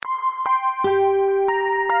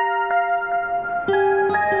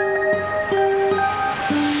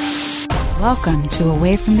Welcome to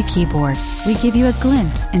Away from the Keyboard. We give you a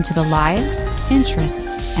glimpse into the lives,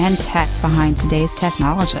 interests, and tech behind today's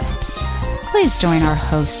technologists. Please join our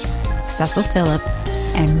hosts, Cecil Phillip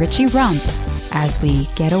and Richie Rump, as we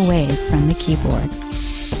get away from the keyboard.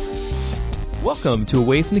 Welcome to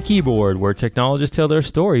Away from the Keyboard, where technologists tell their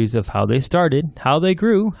stories of how they started, how they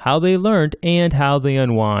grew, how they learned, and how they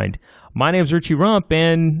unwind. My name is Richie Rump,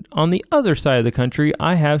 and on the other side of the country,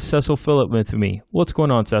 I have Cecil Phillip with me. What's going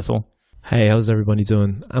on, Cecil? Hey, how's everybody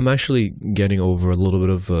doing? I'm actually getting over a little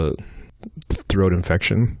bit of a throat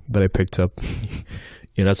infection that I picked up.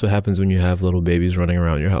 You know, that's what happens when you have little babies running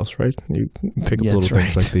around your house, right? You pick up little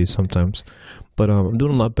things like these sometimes. But I'm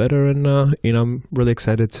doing a lot better, and I'm really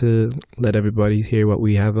excited to let everybody hear what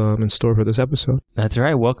we have in store for this episode. That's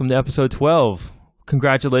right. Welcome to episode 12.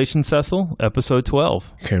 Congratulations, Cecil. Episode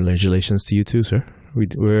 12. Congratulations to you too, sir. We're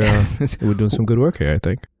doing some good work here, I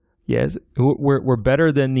think. Yes, we're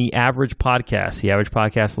better than the average podcast. The average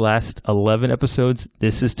podcast lasts 11 episodes.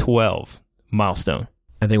 This is 12. Milestone.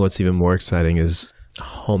 I think what's even more exciting is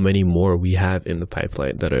how many more we have in the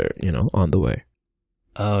pipeline that are, on the way.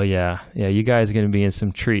 Oh, yeah. Yeah, you guys are going to be in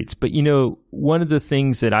some treats. But, one of the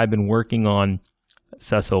things that I've been working on,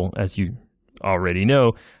 Cecil, as you already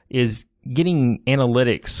know, is getting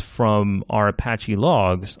analytics from our Apache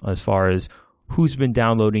logs as far as who's been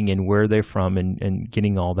downloading and where they're from and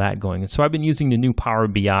getting all that going. And so I've been using the new Power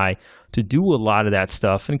BI to do a lot of that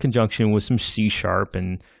stuff in conjunction with some C#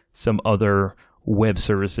 and some other web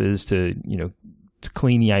services to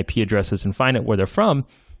clean the IP addresses and find out where they're from.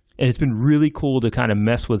 And it's been really cool to kind of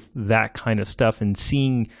mess with that kind of stuff and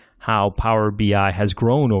seeing how Power BI has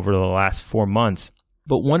grown over the last 4 months.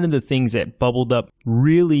 But one of the things that bubbled up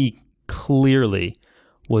really clearly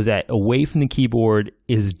was that Away from the Keyboard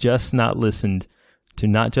is just not listened to,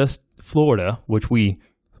 not just Florida, which we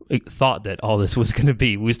thought that all this was going to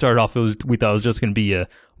be. We started off, we thought it was just going to be a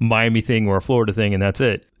Miami thing or a Florida thing, and that's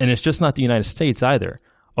it. And it's just not the United States either.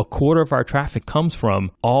 A quarter of our traffic comes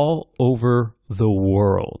from all over the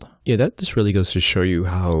world. Yeah, that just really goes to show you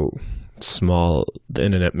how small the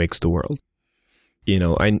internet makes the world.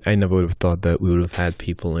 I never would have thought that we would have had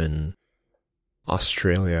people in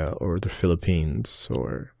Australia or the Philippines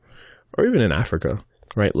or even in Africa,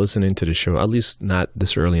 right, listening to the show, at least not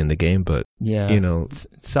this early in the game, but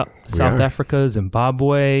South Africa,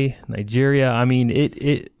 Zimbabwe, Nigeria. I mean,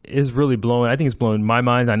 it is really blowing. I think it's blowing my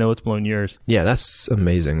mind. I know it's blowing yours. Yeah, that's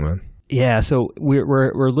amazing, man. Yeah, so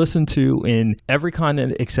we're listened to in every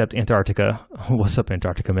continent except Antarctica. What's up,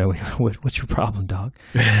 Antarctica, man? What's your problem, dog?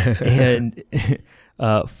 And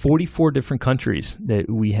 44 different countries that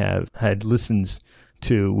we have had listens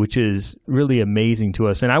to, which is really amazing to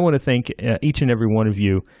us. And I want to thank each and every one of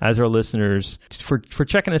you as our listeners for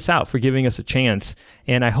checking us out, for giving us a chance.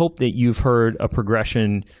 And I hope that you've heard a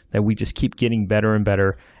progression that we just keep getting better and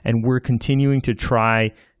better. And we're continuing to try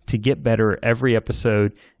to get better every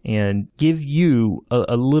episode and give you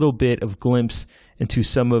a little bit of glimpse into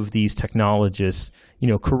some of these technologists,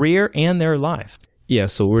 career and their life. Yeah,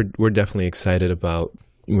 so we're definitely excited about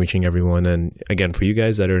reaching everyone. And again, for you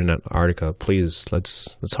guys that are in Antarctica, please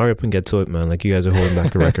let's hurry up and get to it, man. Like, you guys are holding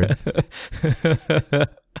back the record.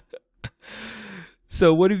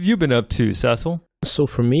 So what have you been up to, Cecil? So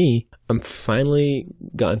for me, I'm finally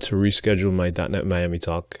gotten to reschedule my .NET Miami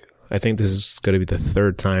talk. I think this is going to be the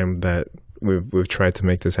third time that we've tried to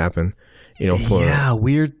make this happen.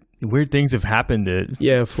 Weird things have happened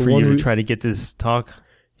for you to try to get this talk.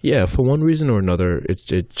 Yeah, for one reason or another,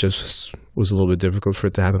 it just was a little bit difficult for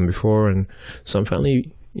it to happen before, and so I'm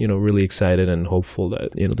finally, really excited and hopeful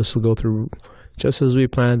that this will go through just as we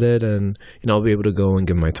planned it, and I'll be able to go and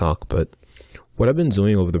give my talk. But what I've been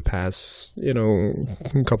doing over the past,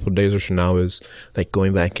 a couple of days or so now is like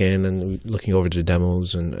going back in and looking over the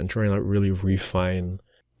demos and trying to really refine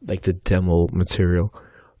like the demo material.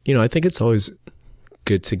 I think it's always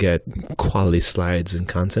good to get quality slides and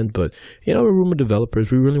content, but a room of developers,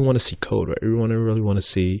 we really want to see code, right? We really want to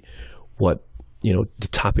see what, the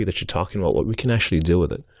topic that you're talking about, what we can actually do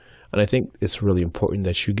with it. And I think it's really important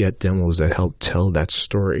that you get demos that help tell that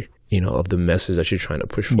story, of the message that you're trying to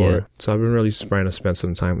push forward. So I've been really trying to spend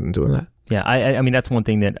some time doing that. Yeah, I mean, that's one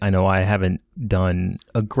thing that I know I haven't done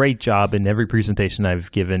a great job in every presentation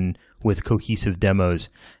I've given with cohesive demos.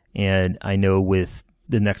 And I know with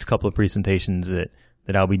the next couple of presentations that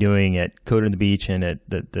I'll be doing at Code on the Beach and at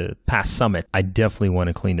the past summit, I definitely want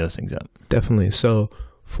to clean those things up. Definitely. So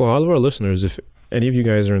for all of our listeners, if any of you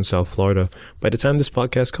guys are in South Florida, by the time this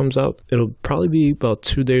podcast comes out, it'll probably be about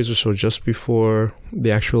 2 days or so just before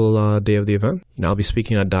the actual day of the event. And I'll be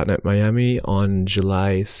speaking at .NET Miami on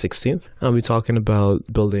July 16th. And I'll be talking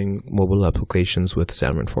about building mobile applications with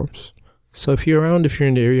Xamarin Forms. So if you're around, if you're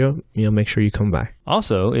in the area, make sure you come by.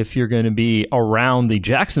 Also, if you're going to be around the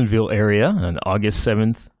Jacksonville area on August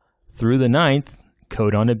 7th through the 9th,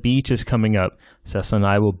 Code on the Beach is coming up. Cecil and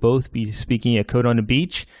I will both be speaking at Code on the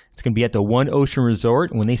Beach. It's going to be at the One Ocean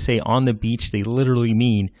Resort. When they say on the beach, they literally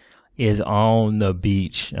mean is on the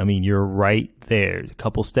beach. I mean, you're right there. A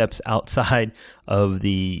couple steps outside of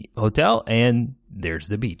the hotel, and there's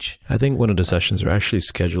the beach. I think one of the sessions are actually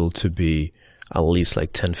scheduled to be at least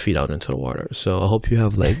like 10 feet out into the water. So I hope you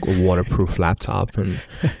have like a waterproof laptop, and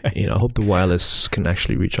I hope the wireless can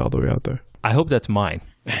actually reach all the way out there. I hope that's mine.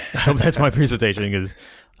 I hope that's my presentation, because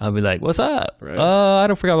I'll be like, what's up? Right. I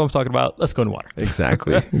don't forget what I'm talking about. Let's go in the water.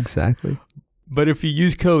 Exactly. But if you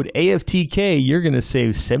use code AFTK, you're going to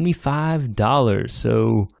save $75.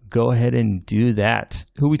 So go ahead and do that.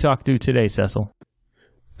 Who we talk to today, Cecil?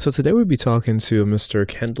 So today we'll be talking to Mr.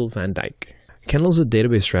 Kendall Van Dyke. Kendall's a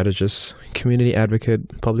database strategist, community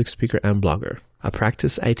advocate, public speaker, and blogger. A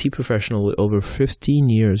practiced IT professional with over 15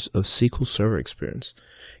 years of SQL Server experience.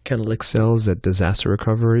 Kendall excels at disaster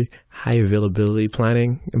recovery, high availability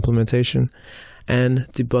planning, implementation, and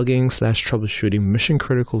debugging/troubleshooting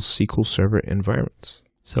mission-critical SQL Server environments.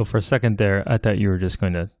 So for a second there, I thought you were just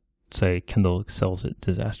going to say Kendall excels at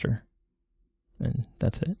disaster, and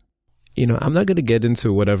that's it. I'm not going to get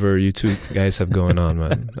into whatever you two guys have going on,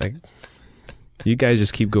 man. Like, you guys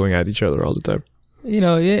just keep going at each other all the time.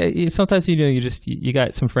 Sometimes you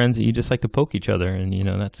got some friends that you just like to poke each other, and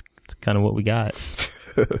that's kind of what we got.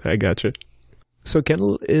 I gotcha. So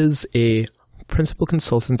Kendall is a principal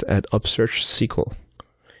consultant at Upsearch SQL.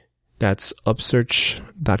 That's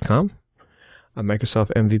upsearch.com, a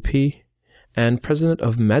Microsoft MVP, and president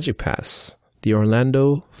of MagicPass, the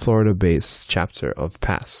Orlando, Florida-based chapter of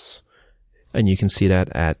Pass. And you can see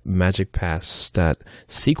that at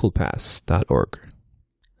magicpass.sqlpass.org.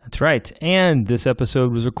 That's right. And this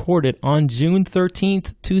episode was recorded on June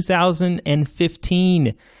 13th,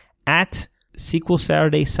 2015 at SQL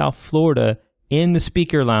Saturday, South Florida, in the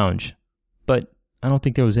speaker lounge. But I don't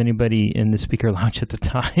think there was anybody in the speaker lounge at the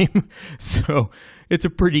time. So it's a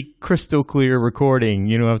pretty crystal clear recording.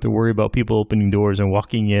 You don't have to worry about people opening doors and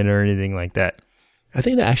walking in or anything like that. I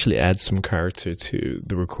think that actually adds some character to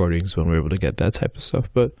the recordings when we're able to get that type of stuff.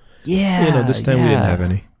 But yeah, this time we didn't have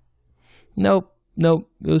any. Nope. It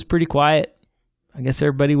was pretty quiet. I guess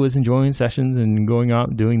everybody was enjoying sessions and going out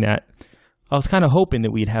and doing that. I was kind of hoping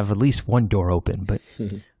that we'd have at least one door open, but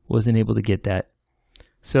wasn't able to get that.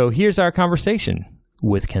 So here's our conversation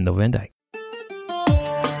with Kendall Van Dyke.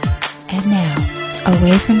 And now,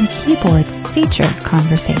 away from the keyboards, feature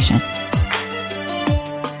conversation.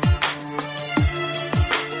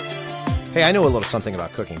 Hey, I know a little something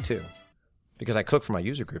about cooking too, because I cook for my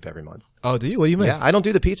user group every month. Oh, do you? What do you mean? Yeah, I don't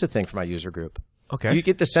do the pizza thing for my user group. Okay. You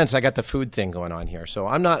get the sense I got the food thing going on here. So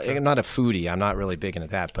I'm not a foodie. I'm not really big into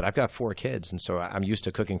that, but I've got 4 kids, and so I'm used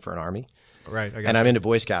to cooking for an army. Right. And I'm into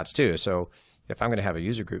Boy Scouts too. So if I'm going to have a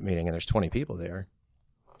user group meeting and there's 20 people there,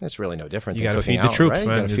 that's really no different. You got to feed the troops, right?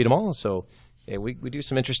 man. You got to feed them all. So yeah, we do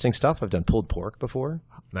some interesting stuff. I've done pulled pork before.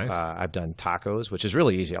 Nice. I've done tacos, which is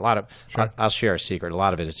really easy. I'll share a secret. A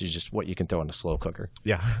lot of it is just what you can throw in a slow cooker.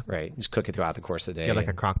 Yeah. Right. Just cook it throughout the course of the day. Get like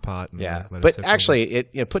a crock pot. Yeah. But actually,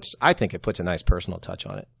 I think it puts a nice personal touch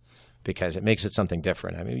on it because it makes it something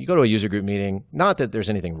different. I mean, you go to a user group meeting, not that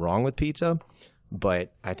there's anything wrong with pizza,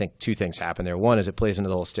 but I think 2 things happen there. One is it plays into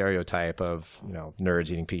the whole stereotype of,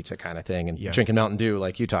 nerds eating pizza kind of thing and drinking Mountain Dew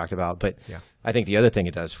like you talked about. But I think the other thing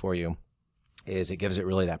it does for you is it gives it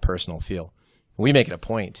really that personal feel. We make it a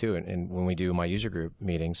point too, and when we do my user group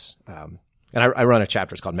meetings, and I run a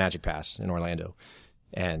chapter, it's called MagicPass in Orlando,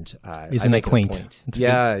 and isn't that quaint? You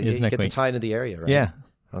get the tie into the area, right? Yeah.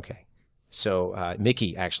 Okay. So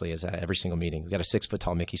Mickey actually is at every single meeting. We've got a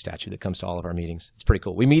 6-foot-tall Mickey statue that comes to all of our meetings. It's pretty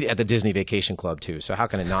cool. We meet at the Disney Vacation Club too, so how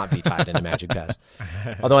can it not be tied into MagicPass?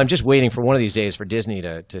 Although I'm just waiting for one of these days for Disney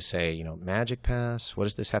to say, MagicPass, what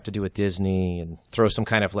does this have to do with Disney? And throw some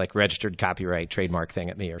kind of like registered copyright trademark thing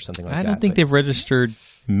at me or something like that. I don't think they've registered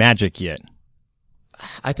Magic yet.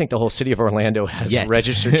 I think the whole city of Orlando has a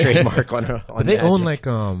registered trademark on they Magic. own like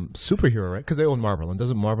superhero, right? Because they own Marvel, and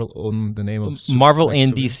doesn't Marvel own the name of Marvel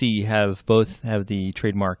and DC both have the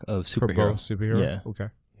trademark of superhero. For both superhero. Yeah. Okay.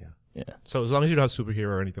 Yeah. So as long as you don't have superhero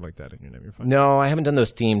or anything like that in your name, you're fine. No, I haven't done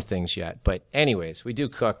those themed things yet. But anyways, we do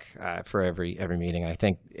cook for every meeting. I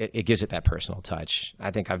think it gives it that personal touch. I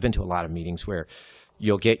think I've been to a lot of meetings where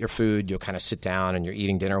you'll get your food, you'll kind of sit down and you're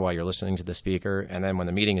eating dinner while you're listening to the speaker. And then when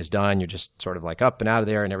the meeting is done, you're just sort of like up and out of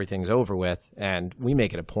there and everything's over with. And we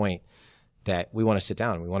make it a point that we want to sit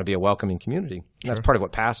down. We want to be a welcoming community. And that's part of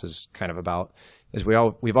what PASS is kind of about, is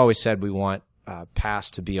we've always said we want PASS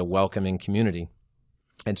to be a welcoming community.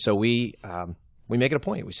 And so we make it a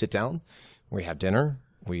point. We sit down, we have dinner,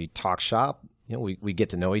 we talk shop. You know, we get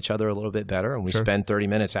to know each other a little bit better, and we spend 30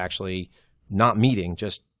 minutes actually not meeting,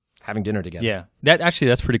 just having dinner together. Yeah,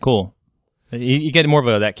 that's pretty cool. You get more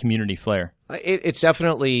of that community flair. It's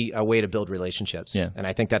definitely a way to build relationships. Yeah. And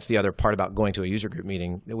I think that's the other part about going to a user group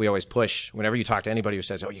meeting that we always push. Whenever you talk to anybody who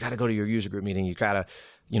says, oh, you got to go to your user group meeting, you've got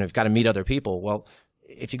to meet other people. Well,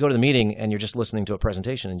 if you go to the meeting and you're just listening to a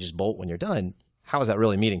presentation and just bolt when you're done, how is that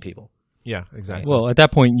really meeting people? Yeah, exactly. Well, at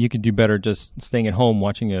that point, you could do better just staying at home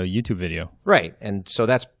watching a YouTube video. Right. And so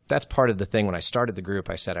that's part of the thing. When I started the group,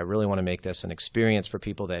 I said, I really want to make this an experience for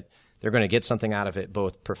people that they're going to get something out of it,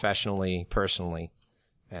 both professionally, personally.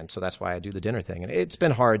 And so that's why I do the dinner thing. And it's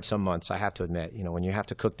been hard some months, I have to admit. You know, when you have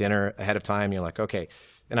to cook dinner ahead of time, you're like, okay,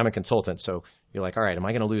 and I'm a consultant. So you're like, all right, am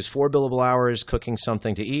I going to lose 4 billable hours cooking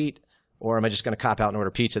something to eat? Or am I just going to cop out and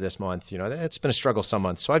order pizza this month? You know, it's been a struggle some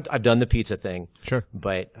months. So I've done the pizza thing. Sure.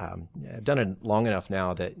 But I've done it long enough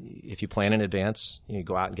now that if you plan in advance, you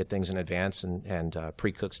go out and get things in advance and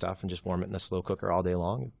pre-cook stuff and just warm it in the slow cooker all day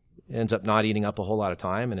long. It ends up not eating up a whole lot of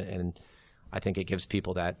time, and I think it gives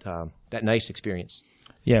people that nice experience.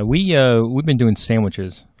 Yeah, we've been doing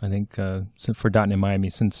sandwiches, I think, for .NET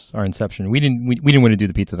Miami since our inception. We didn't want to do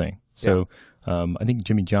the pizza thing. So I think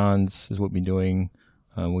Jimmy John's is what we're doing.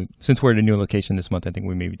 Since we're at a new location this month, I think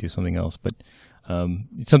we maybe do something else. But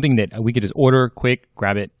it's something that we could just order quick,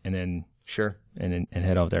 grab it, and then and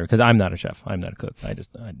head off there. Because I'm not a chef. I'm not a cook. I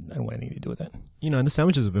don't want anything to do with that. You know, and the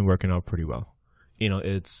sandwiches have been working out pretty well. You know,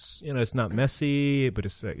 it's not messy, but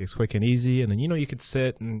it's quick and easy. And then, you could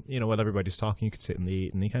sit and, while everybody's talking, you could sit and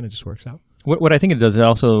eat, and it kind of just works out. What I think it does is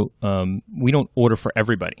also, we don't order for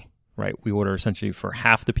everybody, right? We order essentially for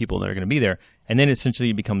half the people that are going to be there. And then essentially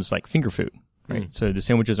it becomes like finger food, right? So the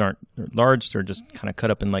sandwiches aren't large. They're just kind of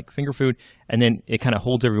cut up in like finger food. And then it kind of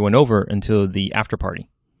holds everyone over until the after party.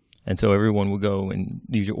 And so everyone will go and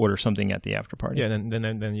usually order something at the after party. Yeah, then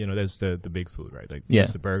there's the big food, right? Like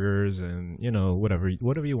there's the burgers and whatever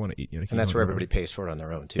you want to eat. And that's where everybody pays for it on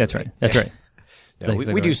their own too. That's right. That's right. No,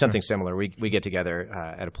 we do something similar. We get together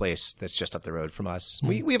at a place that's just up the road from us.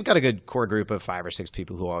 We've got a good core group of 5 or 6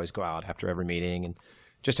 people who always go out after every meeting and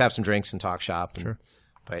just have some drinks and talk shop. And,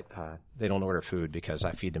 but they don't order food because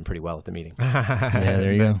I feed them pretty well at the meeting. Yeah,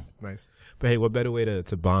 there you go. Nice. But hey, what better way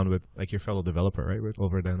to bond with like your fellow developer, right?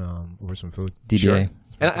 Over some food. DBA. Sure.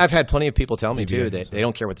 And I've had plenty of people tell me too that they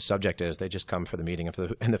don't care what the subject is; they just come for the meeting and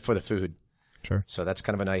for the food. Sure. So that's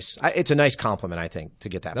kind of it's a nice compliment, I think, to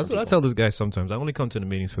get that. That's what I tell those guys sometimes. I only come to the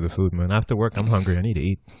meetings for the food, man. After work, I'm hungry. I need to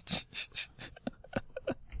eat.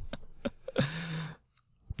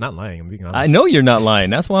 Not lying. I'm being honest. I know you're not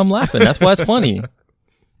lying. That's why I'm laughing. That's why it's funny.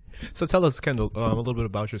 So tell us, Kendall, a little bit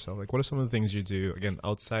about yourself. Like, what are some of the things you do, again,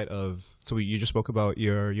 outside of... So you just spoke about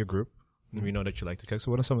your group. And we know that you like to cook.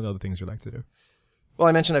 So what are some of the other things you like to do? Well,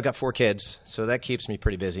 I mentioned I've got 4 kids, so that keeps me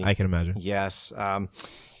pretty busy. I can imagine. Yes.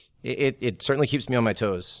 It certainly keeps me on my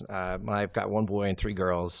toes. I've got 1 boy and 3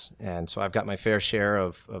 girls, and so I've got my fair share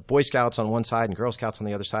of Boy Scouts on one side and Girl Scouts on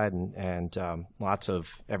the other side, and lots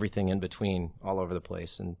of everything in between all over the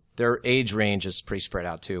place. And their age range is pretty spread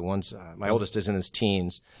out too. My oldest is in his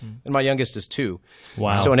teens, and my youngest is 2.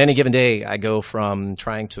 Wow! So on any given day, I go from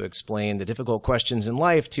trying to explain the difficult questions in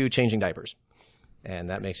life to changing diapers.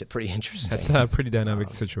 And that makes it pretty interesting. That's a pretty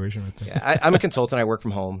dynamic situation right there. Yeah, I'm a consultant. I work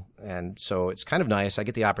from home. And so it's kind of nice. I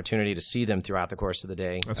get the opportunity to see them throughout the course of the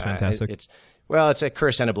day. That's fantastic. It's a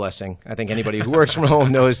curse and a blessing. I think anybody who works from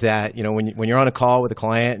home knows that. You know, when you're on a call with a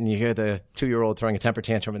client and you hear the 2-year-old throwing a temper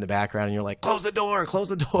tantrum in the background and you're like, close the door,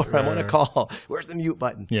 I'm on a call. Where's the mute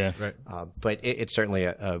button? Yeah. Right. But it's certainly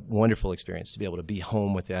a wonderful experience to be able to be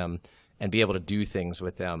home with them and be able to do things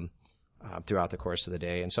with them throughout the course of the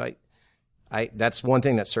day. And so that's one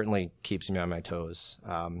thing that certainly keeps me on my toes.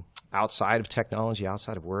 Outside of technology,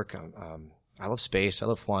 outside of work, I love space. I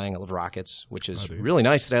love flying. I love rockets, which is really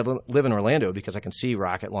nice that I live in Orlando because I can see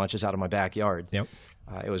rocket launches out of my backyard. Yep.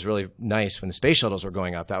 It was really nice when the space shuttles were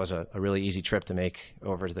going up. That was a really easy trip to make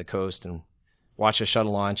over to the coast and watch a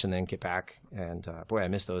shuttle launch and then get back. And boy, I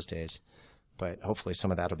miss those days. But hopefully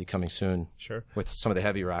some of that will be coming soon. Sure. With some of the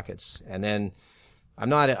heavy rockets. And then I'm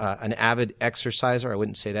not an avid exerciser. I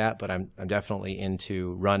wouldn't say that, but I'm definitely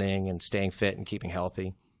into running and staying fit and keeping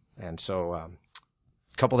healthy. And so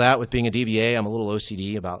couple that with being a DBA, I'm a little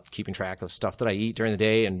OCD about keeping track of stuff that I eat during the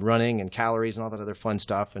day and running and calories and all that other fun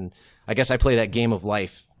stuff. And I guess I play that game of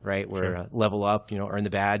life, right, where level up, earn the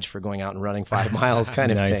badge for going out and running 5 miles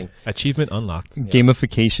kind of thing. Achievement unlocked.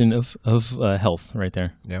 Gamification of health right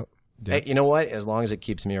there. Yep. Hey, you know what? As long as it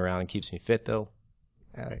keeps me around and keeps me fit, though,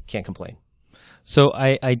 I can't complain. So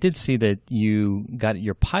I did see that you got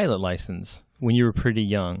your pilot license when you were pretty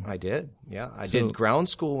young. I did, yeah. I did ground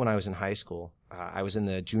school when I was in high school. I was in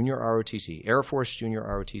the junior ROTC, Air Force Junior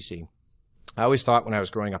ROTC. I always thought when I was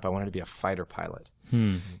growing up I wanted to be a fighter pilot.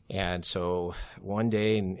 And so one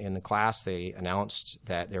day in the class, they announced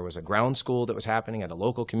that there was a ground school that was happening at a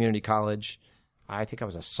local community college. I think I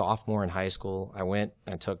was a sophomore in high school. I went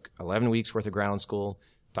and took 11 weeks worth of ground school.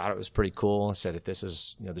 Thought it was pretty cool. I said, if this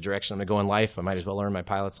is the direction I'm going to go in life, I might as well learn my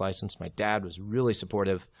pilot's license. My dad was really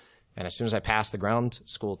supportive. And as soon as I passed the ground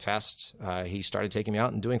school test, he started taking me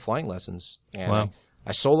out and doing flying lessons. And wow.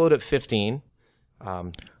 I soloed at 15.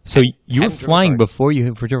 So you were flying before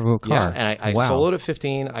you drove a car? Yeah, and I soloed at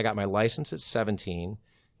 15. I got my license at 17.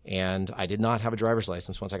 And I did not have a driver's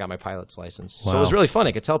license once I got my pilot's license. Wow. So it was really fun.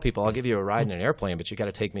 I could tell people, I'll give you a ride in an airplane, but you got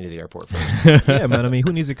to take me to the airport first. Yeah, man. I mean,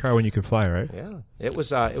 who needs a car when you can fly, right? Yeah. It was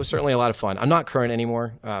certainly a lot of fun. I'm not current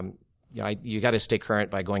anymore. You got to stay current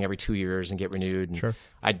by going every 2 years and get renewed. And sure.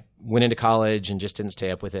 I went into college and just didn't stay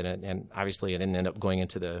up with it. And obviously I didn't end up going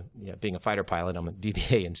into being a fighter pilot. I'm a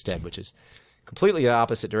DBA instead, which is completely the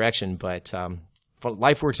opposite direction. But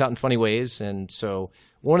life works out in funny ways. And so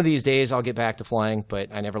one of these days I'll get back to flying,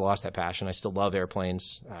 but I never lost that passion. I still love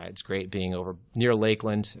airplanes. It's great being over near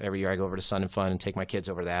Lakeland. Every year I go over to Sun and Fun and take my kids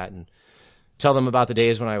over that and tell them about the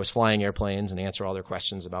days when I was flying airplanes and answer all their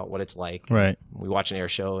questions about what it's like. Right. We watch an air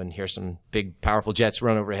show and hear some big, powerful jets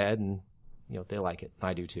run overhead, and they like it.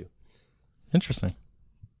 I do too. Interesting.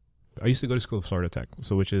 I used to go to school at Florida Tech,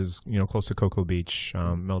 which is close to Cocoa Beach,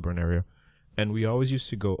 Melbourne area, and we always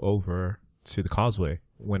used to go over to the Causeway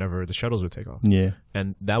whenever the shuttles would take off. Yeah.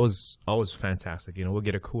 And that was always fantastic. We'll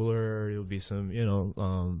get a cooler, there'll be some,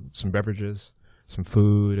 some beverages, some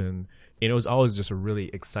food, and it was always just a really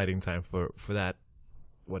exciting time for that.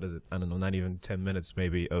 What is it? I don't know, not even 10 minutes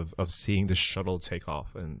maybe of seeing the shuttle take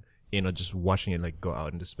off and, just watching it go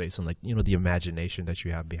out into space and the imagination that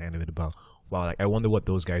you have behind it about, wow, I wonder what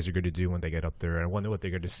those guys are going to do when they get up there. And I wonder what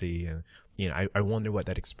they're going to see. And, I wonder what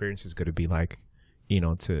that experience is going to be like,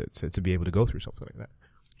 to be able to go through something like that.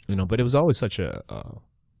 But it was always such a,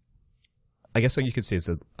 I guess you could say it's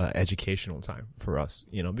a educational time for us,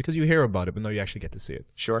 because you hear about it, but no, you actually get to see it.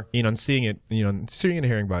 Sure. And seeing it, seeing and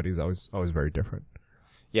hearing about it is always very different.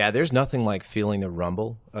 Yeah, there's nothing like feeling the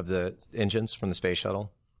rumble of the engines from the space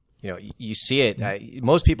shuttle. You see it.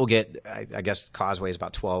 Most people get, I guess, Causeway is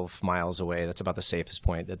about 12 miles away. That's about the safest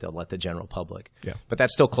point that they'll let the general public. Yeah. But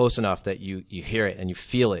that's still close enough that you hear it and you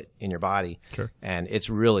feel it in your body. Sure. And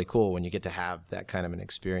it's really cool when you get to have that kind of an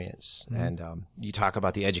experience. Mm-hmm. And you talk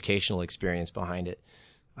about the educational experience behind it.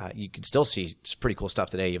 You can still see some pretty cool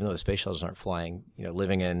stuff today, even though the space shuttles aren't flying.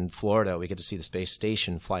 Living in Florida, we get to see the space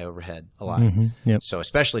station fly overhead a lot. Mm-hmm. Yep. So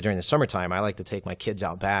especially during the summertime, I like to take my kids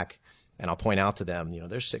out back. And I'll point out to them,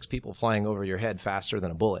 there's 6 people flying over your head faster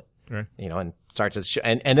than a bullet, right. And start to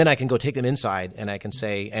and then I can go take them inside and I can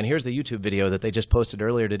say, and here's the YouTube video that they just posted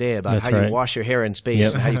earlier today about That's how right. you wash your hair in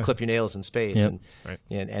space and how you clip your nails in space. Yep. And, right.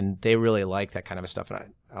 and they really like that kind of stuff.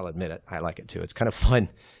 And I'll admit it, I like it too. It's kind of fun.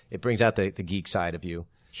 It brings out the geek side of you.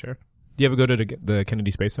 Sure. Do you ever go to the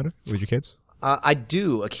Kennedy Space Center with your kids? I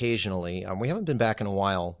do occasionally. We haven't been back in a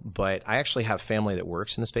while, but I actually have family that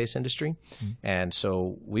works in the space industry. Mm-hmm. And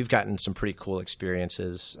so we've gotten some pretty cool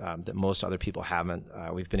experiences that most other people haven't.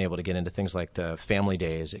 We've been able to get into things like the family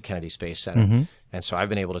days at Kennedy Space Center. Mm-hmm. And so I've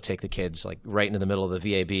been able to take the kids right into the middle of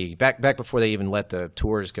the VAB. Back before they even let the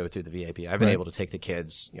tours go through the VAB, I've been able to take the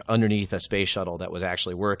kids underneath a space shuttle that was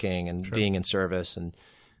actually working and being in service and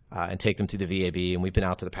take them through the VAB. And we've been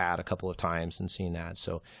out to the pad a couple of times and seen that.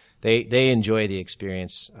 So they enjoy the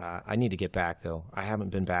experience. I need to get back, though. I haven't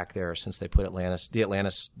been back there since they put the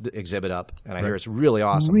Atlantis exhibit up, and I hear it's really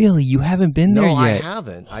awesome. Really? You haven't been there yet? No, I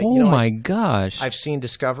haven't. My gosh. I've seen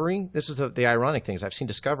Discovery. This is the ironic thing is I've seen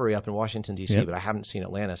Discovery up in Washington, D.C., but I haven't seen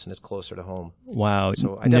Atlantis, and it's closer to home. Wow.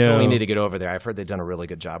 So I definitely need to get over there. I've heard they've done a really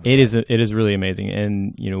good job. It is really amazing.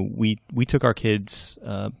 And, we took our kids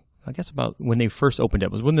I guess about when they first opened up.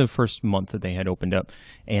 It was within the first month that they had opened up,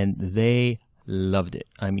 and they loved it.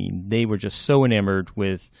 I mean, they were just so enamored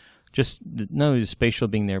with just not only the space shuttle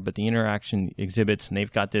being there, but the interaction exhibits. And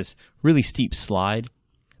they've got this really steep slide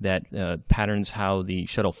that patterns how the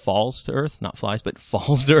shuttle falls to Earth, not flies, but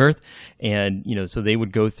falls to Earth. And, so they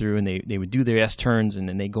would go through and they would do their S-turns, and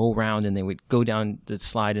then they go around and they would go down the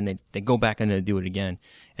slide and they go back and they do it again.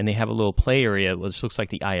 And they have a little play area which looks like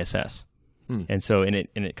the ISS. And so, and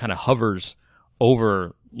it kind of hovers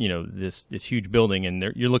over, this huge building, and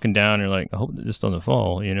you're looking down and you're like, I hope this doesn't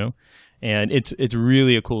fall, and it's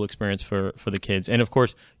really a cool experience for the kids. And of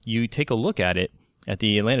course, you take a look at it at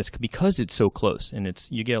the Atlantis because it's so close, and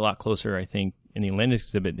you get a lot closer, I think, in the Atlantis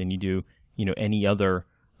exhibit than you do, any other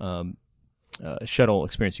shuttle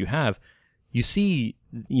experience you have. you see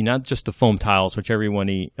not just the foam tiles, which everyone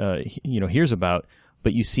hears about,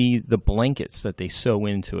 but you see the blankets that they sew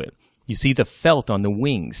into it. You see the felt on the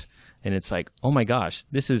wings, and it's like, oh my gosh,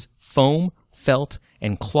 this is foam, felt,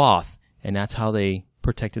 and cloth, and that's how they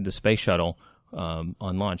protected the space shuttle on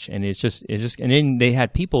launch. And it's just, and then they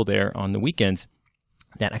had people there on the weekends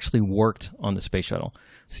that actually worked on the space shuttle,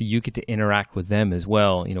 so you get to interact with them as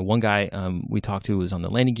well. One guy we talked to was on the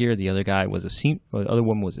landing gear. The other guy was the other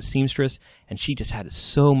woman was a seamstress, and she just had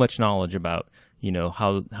so much knowledge about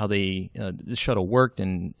how the shuttle worked,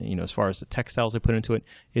 and as far as the textiles they put into it.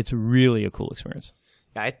 It's really a cool experience.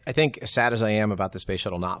 I think, as sad as I am about the space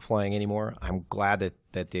shuttle not flying anymore, I'm glad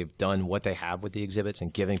that they've done what they have with the exhibits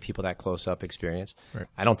and giving people that close-up experience. Right.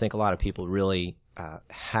 I don't think a lot of people really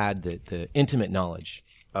had the intimate knowledge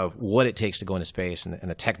of what it takes to go into space and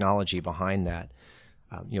the technology behind that.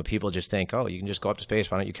 People just think, oh, you can just go up to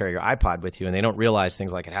space. Why don't you carry your iPod with you? And they don't realize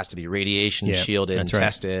things like it has to be radiation shielded and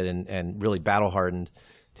tested and really battle hardened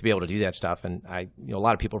to be able to do that stuff. And a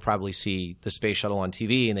lot of people probably see the space shuttle on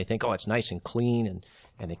TV and they think, oh, it's nice and clean and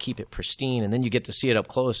they keep it pristine. And then you get to see it up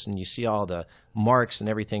close and you see all the marks and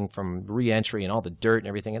everything from re-entry and all the dirt and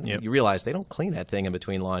everything. And you realize they don't clean that thing in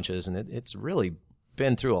between launches, and it's really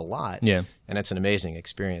been through a lot. Yeah. And it's an amazing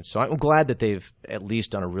experience. So I'm glad that they've at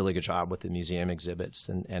least done a really good job with the museum exhibits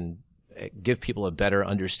and give people a better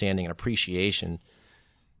understanding and appreciation.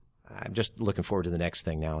 I'm just looking forward to the next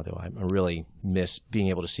thing now, though. I really miss being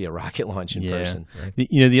able to see a rocket launch in person. Right.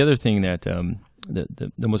 The other thing that the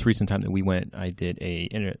most recent time that we went, I did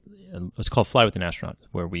it's called Fly with an Astronaut,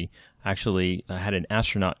 where we actually had an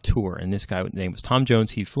astronaut tour. And this guy, his name was Tom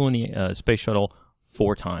Jones. He flew in the space shuttle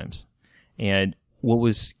 4 times. And what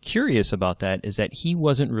was curious about that is that he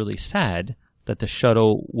wasn't really sad that the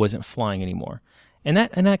shuttle wasn't flying anymore. And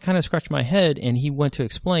that kind of scratched my head, and he went to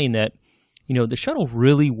explain that the shuttle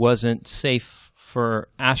really wasn't safe for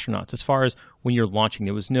astronauts as far as when you're launching.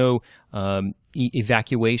 There was no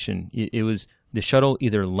evacuation. It was the shuttle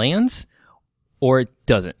either lands or it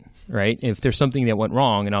doesn't, right? If there's something that went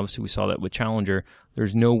wrong, and obviously we saw that with Challenger,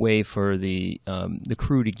 there's no way for the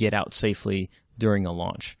crew to get out safely during a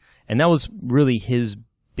launch. And that was really his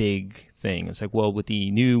big thing. It's like, well, with the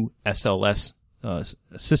new SLS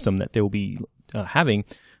system that they will be having,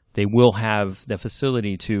 they will have the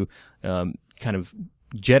facility to kind of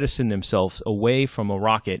jettison themselves away from a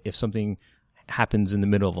rocket if something happens in the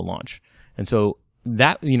middle of a launch. And so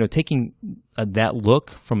that, taking that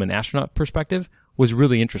look from an astronaut perspective was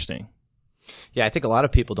really interesting. Yeah, I think a lot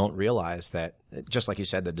of people don't realize that, just like you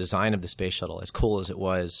said, the design of the space shuttle, as cool as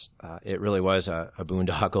it really was a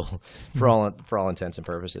boondoggle for all intents and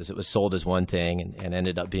purposes. It was sold as one thing and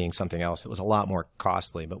ended up being something else that was a lot more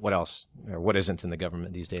costly. But what else, or what isn't in the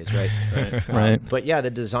government these days, right? Right. But yeah, the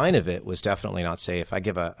design of it was definitely not safe. I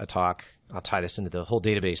give a talk, I'll tie this into the whole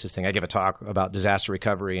databases thing. I give a talk about disaster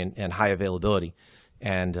recovery and high availability.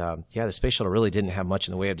 And the space shuttle really didn't have much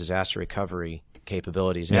in the way of disaster recovery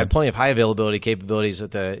capabilities. It had plenty of high availability capabilities with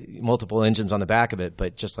the multiple engines on the back of it,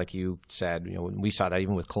 but just like you said, we saw that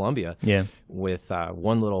even with Columbia, with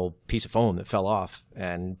one little piece of foam that fell off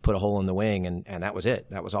and put a hole in the wing, and that was it.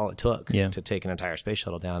 That was all it took to take an entire space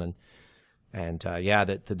shuttle down. And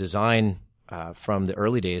the design from the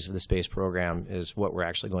early days of the space program is what we're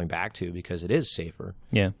actually going back to, because it is safer.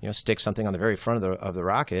 Yeah, stick something on the very front of the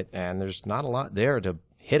rocket, and there's not a lot there to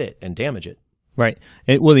hit it and damage it. Right.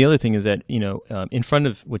 Well, the other thing is that, in front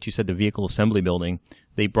of what you said, the vehicle assembly building,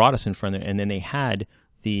 they brought us in front of it, and then they had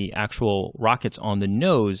the actual rockets on the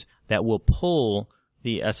nose that will pull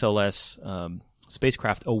the SLS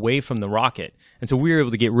spacecraft away from the rocket. And so we were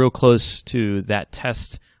able to get real close to that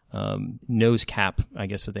test nose cap, I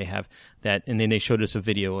guess, that they have that. And then they showed us a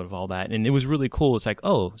video of all that. And it was really cool. It's like,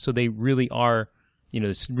 oh, so they really are,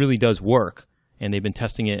 this really does work. And they've been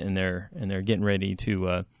testing it, and they're getting ready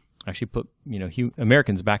to actually put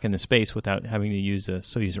Americans back into space without having to use a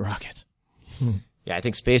Soyuz rocket. Yeah, I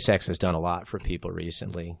think SpaceX has done a lot for people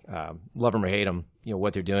recently. Love them or hate them,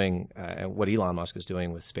 what they're doing, and what Elon Musk is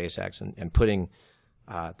doing with SpaceX, and putting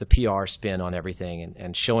the PR spin on everything,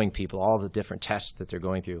 and showing people all the different tests that they're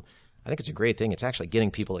going through. I think it's a great thing. It's actually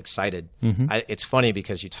getting people excited. Mm-hmm. It's funny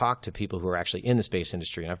because you talk to people who are actually in the space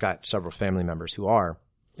industry, and I've got several family members who are,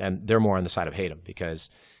 and they're more on the side of hate them,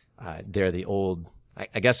 because they're the old,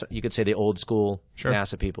 I guess you could say the old school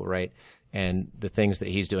NASA people, right? And the things that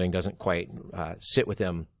he's doing doesn't quite sit with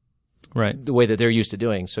them the way that they're used to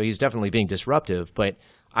doing. So he's definitely being disruptive, but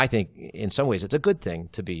I think in some ways it's a good thing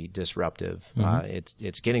to be disruptive. Mm-hmm.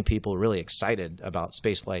 It's getting people really excited about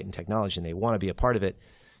spaceflight and technology, and they want to be a part of it.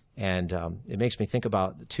 And it makes me think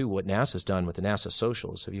about, too, what NASA's done with the NASA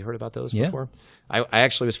Socials. Have you heard about those before? I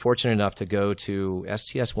actually was fortunate enough to go to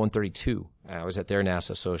STS-132. I was at their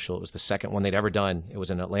NASA Social. It was the second one they'd ever done. It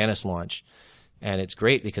was an Atlantis launch. And it's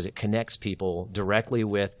great because it connects people directly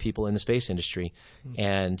with people in the space industry.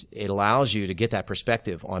 And it allows you to get that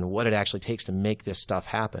perspective on what it actually takes to make this stuff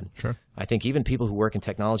happen. Sure. I think even people who work in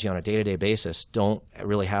technology on a day-to-day basis don't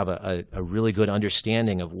really have a really good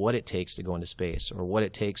understanding of what it takes to go into space or what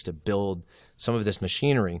it takes to build some of this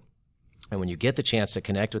machinery. And when you get the chance to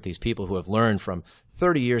connect with these people who have learned from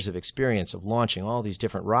 30 years of experience of launching all these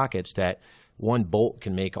different rockets, that one bolt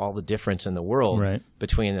can make all the difference in the world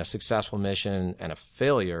between a successful mission and a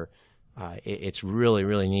failure, it's really,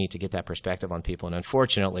 really neat to get that perspective on people. And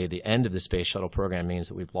unfortunately, the end of the Space Shuttle program means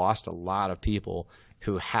that we've lost a lot of people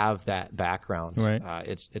who have that background.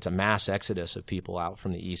 It's a mass exodus of people out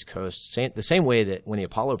from the East Coast. The same way that when the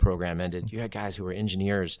Apollo program ended, you had guys who were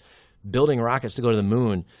engineers building rockets to go to the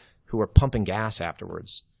moon who were pumping gas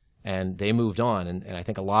afterwards. And they moved on, and I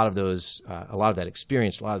think a lot of that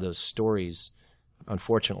experience, a lot of those stories,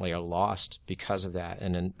 unfortunately, are lost because of that.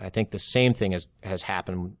 And then I think the same thing has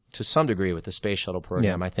happened to some degree with the Space Shuttle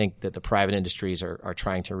program. I think that the private industries are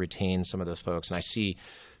trying to retain some of those folks, and I see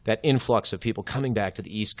that influx of people coming back to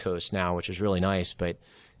the East Coast now, which is really nice. But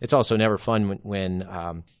it's also never fun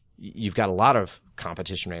when you've got a lot of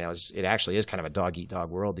competition right now. It actually is kind of a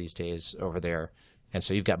dog-eat-dog world these days over there. And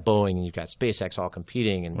so you've got Boeing and you've got SpaceX all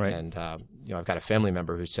competing, and I've got a family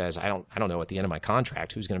member who says, I don't know at the end of my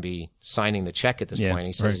contract who's going to be signing the check at this point.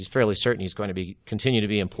 He says he's fairly certain he's going to continue to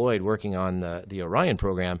be employed working on the Orion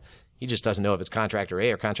program. He just doesn't know if it's contractor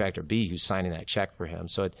A or contractor B who's signing that check for him.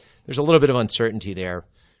 So there's a little bit of uncertainty there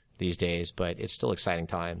these days, but it's still exciting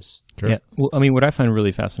times. Yeah. Well, I mean, what I find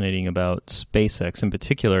really fascinating about SpaceX in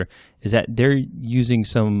particular is that they're using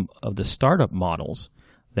some of the startup models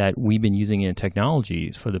that we've been using in technology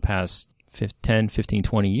for the past 10, 15,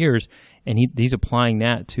 20 years, and he's applying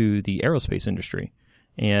that to the aerospace industry.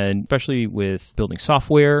 And especially with building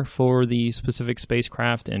software for the specific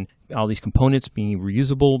spacecraft and all these components being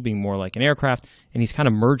reusable, being more like an aircraft, and he's kind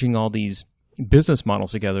of merging all these business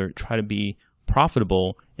models together to try to be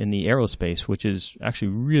profitable in the aerospace, which is actually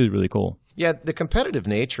really, really cool. Yeah, the competitive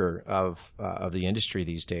nature of the industry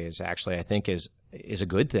these days actually I think is a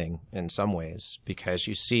good thing in some ways, because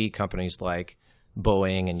you see companies like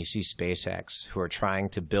Boeing and you see SpaceX who are trying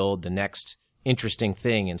to build the next interesting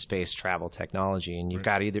thing in space travel technology, and you've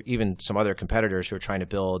got even some other competitors who are trying to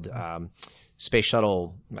build space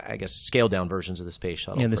shuttle, I guess, scaled down versions of the space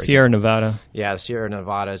shuttle. Yeah, the Sierra Nevada. Yeah, the Sierra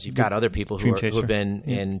Nevadas. You've got other people who have been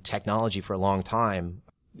in technology for a long time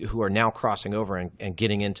who are now crossing over and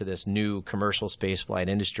getting into this new commercial spaceflight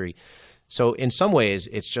industry. So in some ways,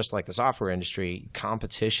 it's just like the software industry.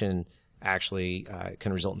 Competition actually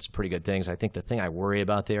can result in some pretty good things. I think the thing I worry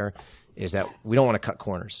about there is that we don't want to cut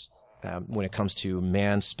corners when it comes to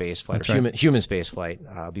manned spaceflight or human spaceflight.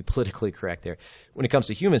 I'll be politically correct there. When it comes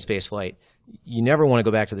to human spaceflight, you never want to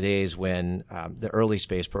go back to the days when the early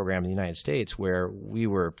space program in the United States, where we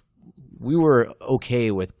were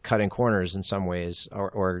okay with cutting corners in some ways,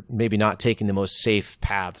 or maybe not taking the most safe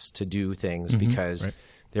paths to do things because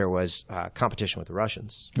there was competition with the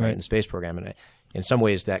Russians in the space program. And in some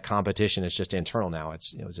ways, that competition is just internal now.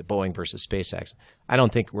 It's Boeing versus SpaceX. I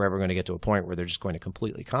don't think we're ever going to get to a point where they're just going to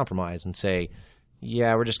completely compromise and say,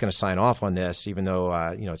 yeah, we're just going to sign off on this, even though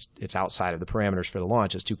it's outside of the parameters for the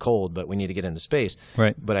launch. It's too cold, but we need to get into space.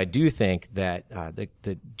 Right. But I do think that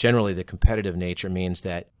generally the competitive nature means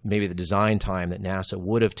that maybe the design time that NASA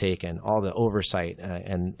would have taken, all the oversight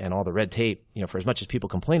and all the red tape, for as much as people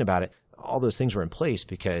complain about it, all those things were in place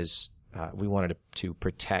because we wanted to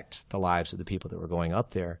protect the lives of the people that were going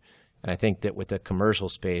up there. And I think that with the commercial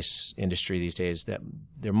space industry these days, that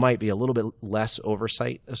there might be a little bit less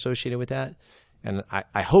oversight associated with that. And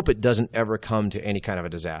I hope it doesn't ever come to any kind of a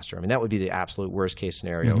disaster. I mean, that would be the absolute worst case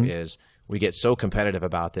scenario is we get so competitive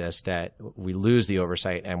about this that we lose the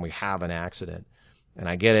oversight and we have an accident. And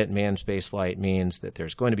I get it, manned spaceflight means that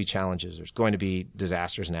there's going to be challenges, there's going to be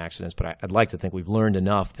disasters and accidents, but I'd like to think we've learned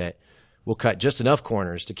enough that we'll cut just enough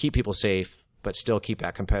corners to keep people safe, but still keep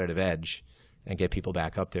that competitive edge and get people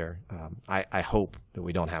back up there. I hope that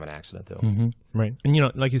we don't have an accident, though. Right.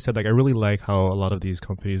 And, like you said, I really like how a lot of these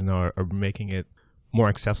companies now are making it more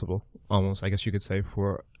accessible, almost, I guess you could say,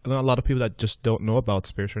 for a lot of people that just don't know about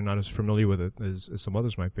space or not as familiar with it as some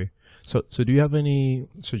others might be. So do you have any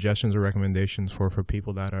suggestions or recommendations for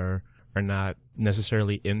people that are not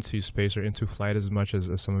necessarily into space or into flight as much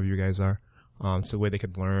as some of you guys are? So a way they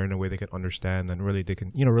could learn, a way they could understand, and really they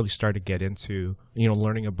can, really start to get into,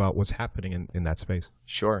 learning about what's happening in that space.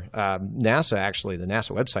 Sure. NASA, actually, the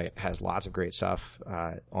NASA website has lots of great stuff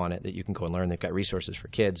on it that you can go and learn. They've got resources for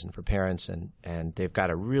kids and for parents, and they've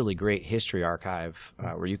got a really great history archive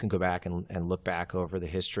where you can go back and look back over the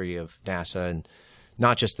history of NASA, and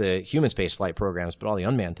not just the human space flight programs, but all the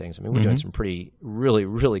unmanned things. I mean, we're doing some really,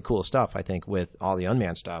 really cool stuff, I think, with all the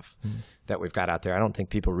unmanned stuff that we've got out there. I don't think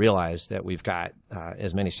people realize that we've got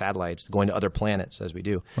as many satellites going to other planets as we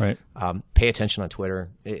do. Right. Pay attention on Twitter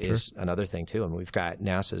is another thing, too. And we've got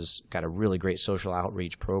NASA's got a really great social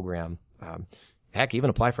outreach program. Heck, even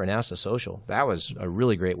apply for a NASA social. That was a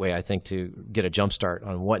really great way, I think, to get a jump start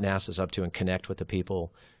on what NASA's up to and connect with the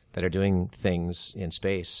people that are doing things in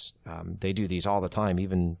space. They do these all the time.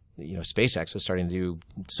 Even SpaceX is starting to do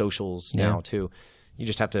socials now too. You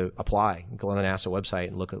just have to apply. Go on the NASA website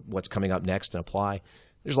and look at what's coming up next and apply.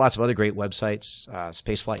 There's lots of other great websites.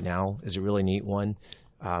 Spaceflight Now is a really neat one.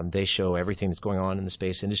 They show everything that's going on in the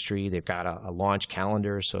space industry. They've got a launch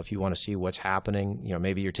calendar, so if you want to see what's happening,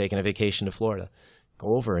 maybe you're taking a vacation to Florida,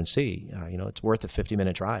 go over and see. It's worth a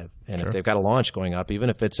 50-minute drive. And if they've got a launch going up, even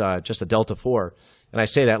if it's just a Delta IV, and I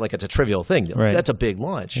say that like it's a trivial thing, that's a big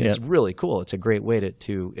launch. Yep. It's really cool. It's a great way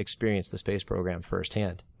to experience the space program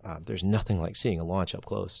firsthand. There's nothing like seeing a launch up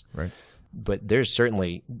close. Right. But there's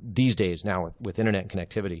certainly, these days now with internet and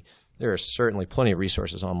connectivity, there are certainly plenty of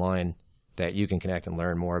resources online that you can connect and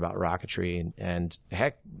learn more about rocketry. And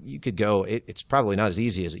heck, you could go, it's probably not as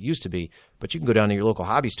easy as it used to be, but you can go down to your local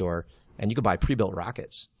hobby store and you can buy pre-built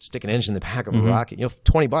rockets, stick an engine in the back of a rocket.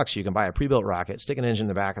 $20, you can buy a pre-built rocket, stick an engine in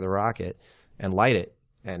the back of the rocket and light it.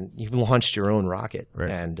 And you've launched your own rocket. Right.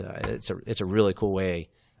 And it's a really cool way,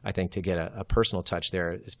 I think, to get a personal touch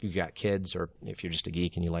there. If you've got kids or if you're just a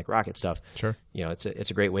geek and you like rocket stuff, sure,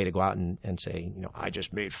 it's a great way to go out and say, I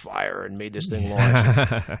just made fire and made this thing launch.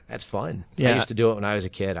 That's fun. Yeah. I used to do it when I was a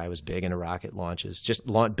kid. I was big into rocket launches, just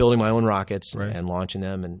building my own rockets and launching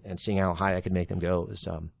them and seeing how high I could make them go. It was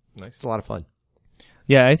nice. It's a lot of fun.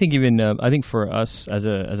 Yeah, I think even I think for us as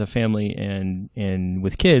a family and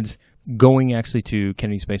with kids, going actually to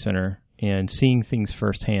Kennedy Space Center and seeing things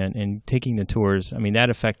firsthand and taking the tours, I mean, that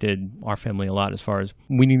affected our family a lot as far as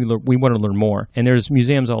we want to learn more. And there's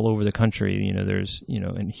museums all over the country. There's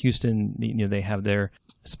in Houston, they have their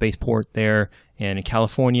spaceport there, and in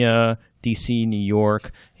California, DC, New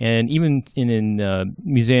York, and even in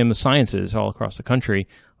Museum of Sciences all across the country.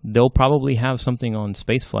 They'll probably have something on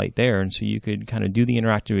spaceflight there, and so you could kind of do the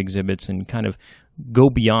interactive exhibits and kind of go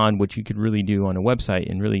beyond what you could really do on a website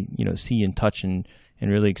and really see and touch and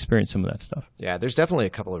really experience some of that stuff. Yeah, there's definitely a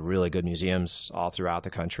couple of really good museums all throughout the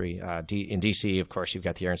country. In D.C., of course, you've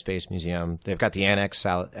got the Air and Space Museum. They've got the Annex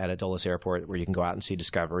out at Dulles Airport where you can go out and see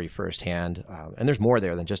Discovery firsthand. And there's more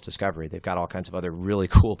there than just Discovery. They've got all kinds of other really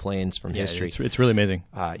cool planes from history. It's really amazing.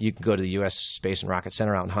 You can go to the U.S. Space and Rocket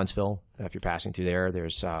Center out in Huntsville if you're passing through there.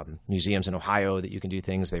 There's museums in Ohio that you can do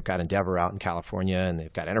things. They've got Endeavour out in California, and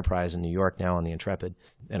they've got Enterprise in New York now on the Intrepid.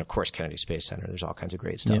 And, of course, Kennedy Space Center. There's all kinds of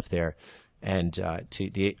great stuff there. And I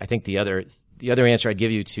think the other answer I'd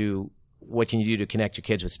give you to what can you do to connect your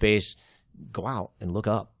kids with space, go out and look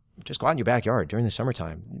up. Just go out in your backyard during the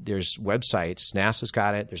summertime. There's websites. NASA's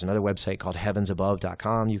got it. There's another website called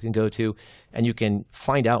heavensabove.com you can go to, and you can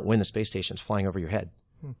find out when the space station's flying over your head.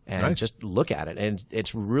 And just look at it. And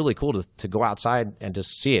it's really cool to go outside and to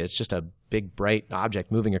see it. It's just a big, bright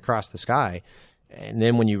object moving across the sky. And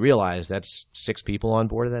then when you realize that's 6 people on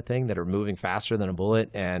board of that thing that are moving faster than a bullet,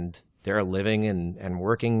 and they're living and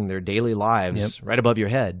working their daily lives right above your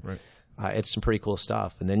head. Right. It's some pretty cool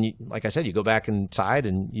stuff. And then, like I said, you go back inside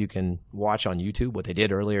and you can watch on YouTube what they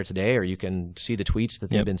did earlier today, or you can see the tweets that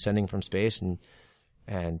they've been sending from space. And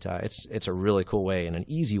it's a really cool way and an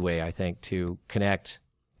easy way, I think, to connect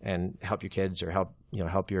and help your kids or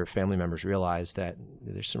help your family members realize that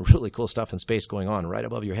there's some really cool stuff in space going on right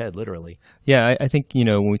above your head, literally. Yeah, I think,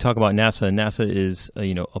 when we talk about NASA is,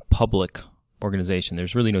 a public organization.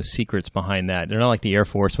 There's really no secrets behind that. They're not like the Air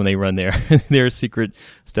Force when they run their secret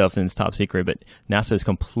stuff and it's top secret, but NASA is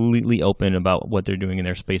completely open about what they're doing in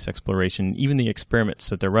their space exploration. Even the experiments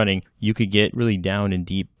that they're running, you could get really down and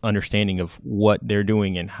deep understanding of what they're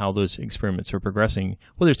doing and how those experiments are progressing,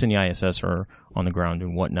 whether it's in the ISS or on the ground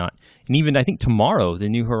and whatnot. And even I think tomorrow, the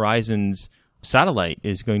New Horizons satellite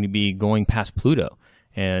is going to be going past Pluto.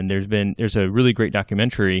 And there's a really great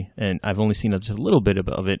documentary, and I've only seen just a little bit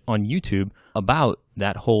of it on YouTube about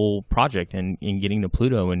that whole project and getting to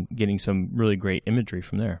Pluto and getting some really great imagery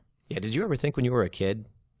from there. Yeah, did you ever think when you were a kid?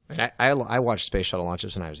 I watched space shuttle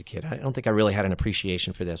launches when I was a kid. I don't think I really had an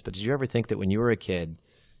appreciation for this, but did you ever think that when you were a kid,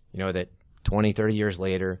 that 20, 30 years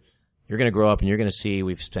later, you're going to grow up and you're going to see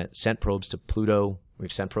we've sent probes to Pluto.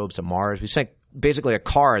 We've sent probes to Mars. We've sent basically a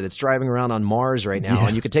car that's driving around on Mars right now,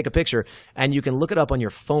 and you can take a picture and you can look it up on your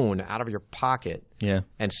phone out of your pocket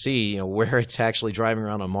and see where it's actually driving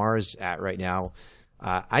around on Mars at right now.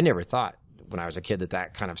 I never thought when I was a kid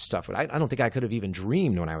that kind of stuff would. I don't think I could have even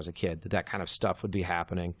dreamed when I was a kid that kind of stuff would be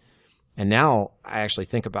happening. And now I actually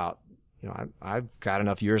think about, I've got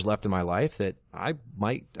enough years left in my life that I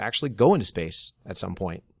might actually go into space at some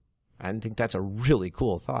point. I think that's a really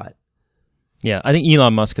cool thought. Yeah, I think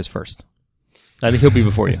Elon Musk is first. I think he'll be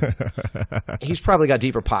before you. He's probably got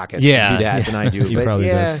deeper pockets to do that than I do. He probably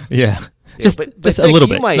does. Yeah. Just a little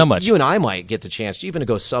bit, not much. You and I might get the chance even to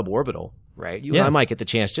go suborbital, right? You and I might get the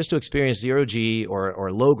chance just to experience zero-G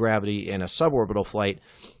or low gravity in a suborbital flight,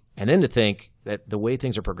 and then to think that the way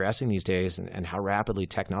things are progressing these days and how rapidly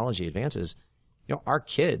technology advances, our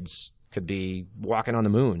kids could be walking on the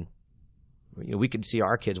moon. We could see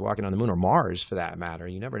our kids walking on the moon or Mars for that matter.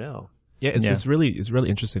 You never know. Yeah, it's really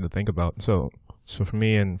interesting to think about. So for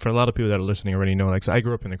me and for a lot of people that are listening already know, so I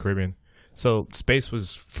grew up in the Caribbean. So space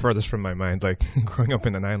was furthest from my mind, growing up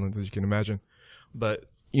in an island, as you can imagine. But,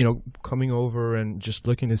 coming over and just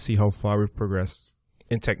looking to see how far we've progressed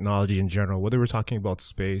in technology in general, whether we're talking about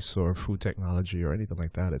space or food technology or anything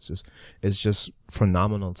like that, it's just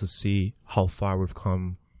phenomenal to see how far we've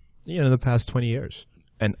come, in the past 20 years.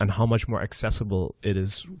 And how much more accessible it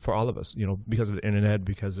is for all of us, because of the internet,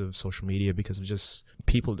 because of social media, because of just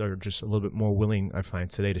people that are just a little bit more willing, I find,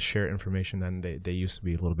 today to share information than they used to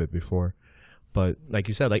be a little bit before. But like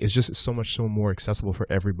you said, it's just so more accessible for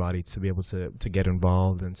everybody to be able to get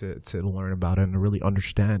involved and to learn about it and to really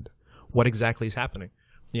understand what exactly is happening.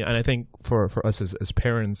 Yeah, and I think for us as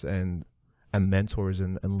parents and mentors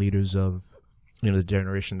and leaders of the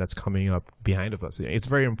generation that's coming up behind of us, it's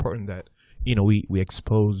very important that we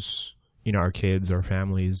expose, our kids, our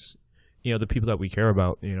families, the people that we care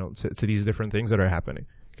about, to these different things that are happening.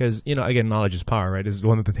 Because, again, knowledge is power, right? This is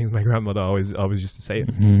one of the things my grandmother always used to say.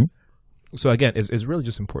 Mm-hmm. So again, it's really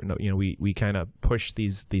just important that, we kind of push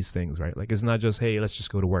these things, right? It's not just, hey, let's just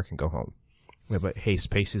go to work and go home. Yeah, but hey,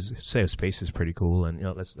 space is pretty cool, and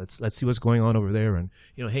let's see what's going on over there, and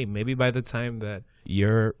hey, maybe by the time that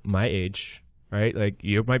you're my age, right?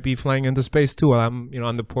 You might be flying into space too while I'm,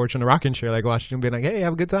 on the porch in a rocking chair, watching and being like, hey,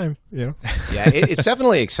 have a good time, Yeah, it's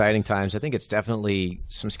definitely exciting times. I think it's definitely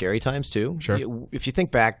some scary times too. Sure. If you think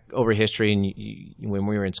back over history and when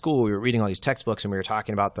we were in school, we were reading all these textbooks and we were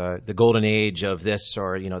talking about the golden age of this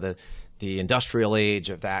or, the industrial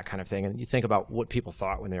age of that kind of thing. And you think about what people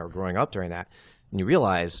thought when they were growing up during that, and you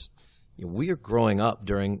realize we are growing up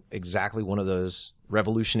during exactly one of those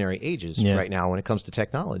revolutionary ages right now when it comes to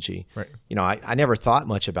technology. Right. I never thought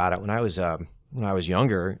much about it when I was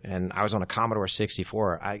younger and I was on a Commodore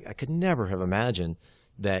 64. I could never have imagined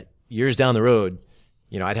that years down the road,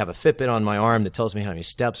 I'd have a Fitbit on my arm that tells me how many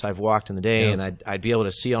steps I've walked in the day, and I'd be able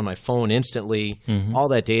to see on my phone instantly all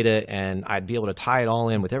that data, and I'd be able to tie it all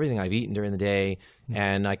in with everything I've eaten during the day,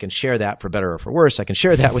 and I can share that for better or for worse. I can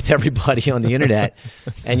share that with everybody on the internet.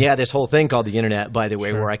 And this whole thing called the internet, by the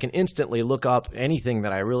way, where I can instantly look up anything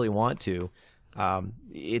that I really want to.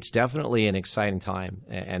 It's definitely an exciting time,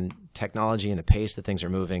 and technology and the pace that things are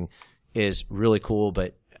moving is really cool,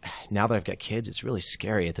 but now that I've got kids, it's really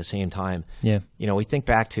scary at the same time. Yeah. We think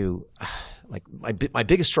back to my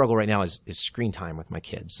biggest struggle right now is screen time with my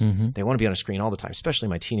kids. Mm-hmm. They want to be on a screen all the time, especially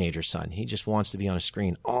my teenager son. He just wants to be on a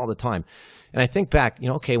screen all the time. And I think back,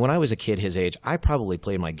 okay, when I was a kid his age, I probably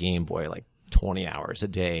played my Game Boy 20 hours a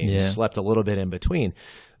day and slept a little bit in between.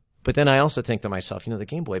 But then I also think to myself, the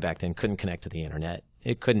Game Boy back then couldn't connect to the internet.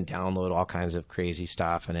 It couldn't download all kinds of crazy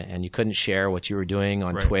stuff, and you couldn't share what you were doing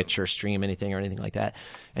on Twitch or stream anything or anything like that.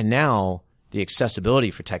 And now the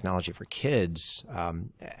accessibility for technology for kids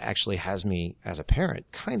actually has me, as a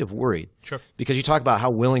parent, kind of worried. Sure. Because you talk about how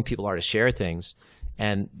willing people are to share things,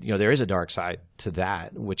 and there is a dark side to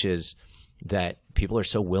that, which is that people are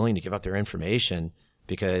so willing to give up their information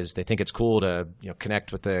because they think it's cool to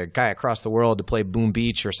connect with the guy across the world to play Boom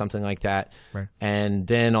Beach or something like that. Right. And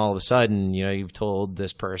then all of a sudden, you've told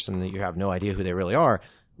this person that you have no idea who they really are,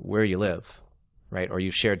 where you live, right? Or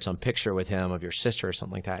you've shared some picture with him of your sister or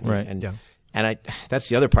something like that. Right. And that's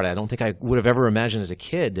the other part. I don't think I would have ever imagined as a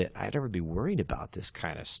kid that I'd ever be worried about this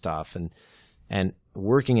kind of stuff. And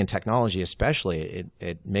working in technology especially,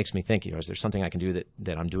 it makes me think, is there something I can do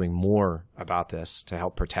that I'm doing more about this to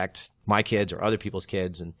help protect my kids or other people's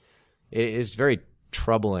kids? And it is very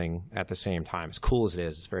troubling at the same time. As cool as it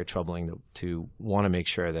is, it's very troubling to want to make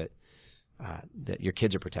sure that your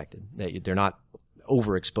kids are protected, that they're not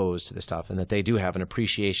overexposed to this stuff, and that they do have an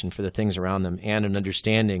appreciation for the things around them and an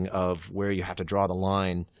understanding of where you have to draw the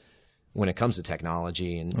line when it comes to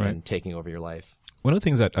technology and taking over your life. One of the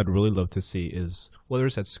things that I'd really love to see is, whether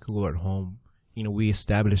it's at school or at home, we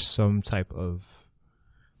establish some type of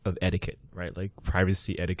etiquette, right? Like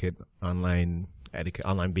privacy etiquette, online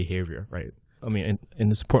behavior, right? I mean,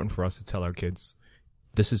 and it's important for us to tell our kids,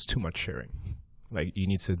 this is too much sharing. Like, you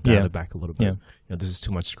need to dial it back a little bit. Yeah. This is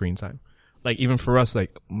too much screen time. Like, even for us,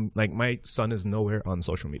 like my son is nowhere on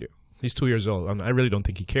social media. He's 2 years old. I really don't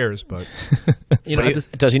think he cares, but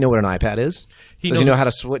does he know what an iPad is? Does he know how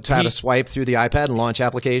to swipe through the iPad and launch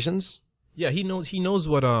applications? Yeah, he knows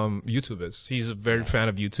what YouTube is. He's a very fan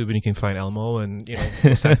of YouTube, and he can find Elmo and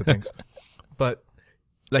those type of things. But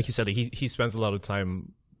like you said, he spends a lot of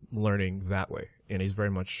time learning that way, and he's very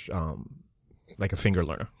much like a finger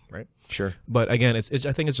learner, right? Sure. But again, I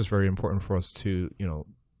think it's just very important for us to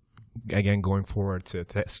again, going forward, to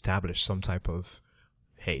establish some type of,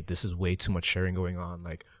 hey, this is way too much sharing going on,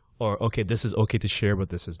 like, or okay, this is okay to share, but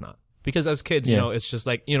this is not. Because as kids, it's just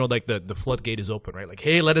like, like the floodgate is open, right? Like,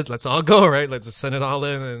 hey, let's all go, right? Let's just send it all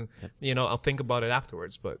in, and I'll think about it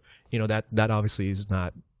afterwards. But that obviously is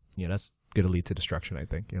not, that's going to lead to destruction, I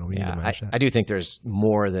think. We need to manage that. I do think there's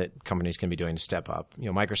more that companies can be doing to step up.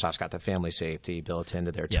 Microsoft's got the family safety built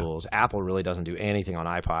into their tools. Apple really doesn't do anything on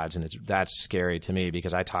iPods, and that's scary to me,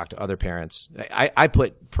 because I talk to other parents. I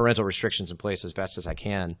put parental restrictions in place as best as I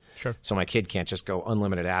can, so my kid can't just go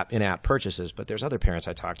unlimited in-app purchases. But there's other parents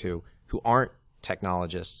I talk to who aren't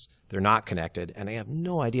technologists. They're not connected, and they have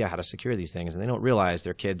no idea how to secure these things, and they don't realize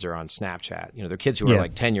their kids are on Snapchat. Their kids who are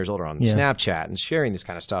like 10 years old are on Snapchat and sharing this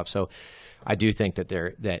kind of stuff. So I do think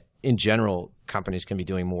that in general, companies can be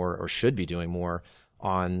doing more, or should be doing more,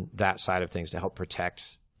 on that side of things to help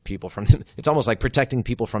protect people from them. It's almost like protecting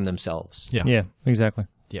people from themselves. Yeah, exactly.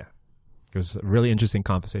 Yeah. It was a really interesting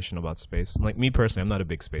conversation about space. Like, me personally, I'm not a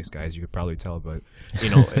big space guy, as you could probably tell, but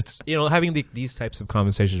it's having these types of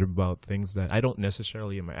conversations about things that I don't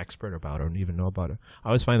necessarily am an expert about or don't even know about it. I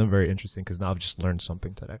always find them very interesting, because now I've just learned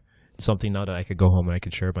something today. Something now that I could go home and I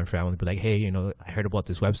could share with my family, be like, hey, I heard about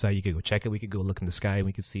this website. You could go check it. We could go look in the sky, and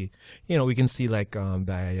we could see, we can see like the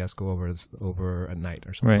IIS go over at night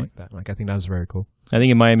or something like that. Like, I think that was very cool. I think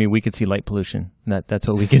in Miami we could see light pollution. That's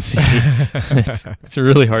what we could see. It's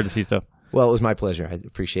really hard to see stuff. Well, it was my pleasure. I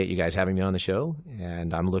appreciate you guys having me on the show,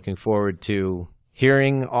 and I'm looking forward to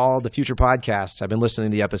hearing all the future podcasts. I've been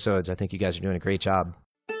listening to the episodes. I think you guys are doing a great job.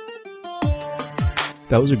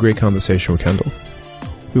 That was a great conversation with Kendall.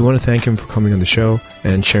 We want to thank him for coming on the show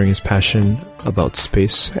and sharing his passion about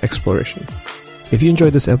space exploration. If you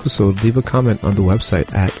enjoyed this episode, leave a comment on the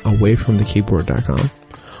website at awayfromthekeyboard.com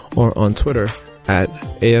or on Twitter at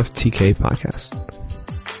AFTK Podcast.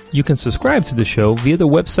 You can subscribe to the show via the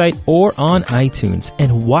website or on iTunes.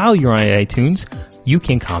 And while you're on iTunes, you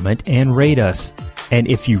can comment and rate us. And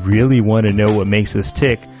if you really want to know what makes us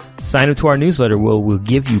tick, sign up to our newsletter where we'll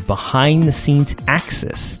give you behind-the-scenes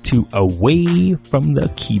access to Away from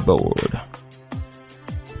the Keyboard.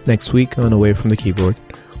 Next week on Away from the Keyboard,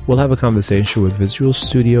 we'll have a conversation with Visual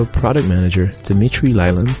Studio Product Manager Dimitri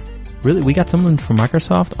Lyland. Really? We got someone from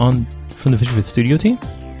Microsoft from the Visual Studio team?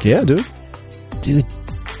 Yeah, dude. Dude,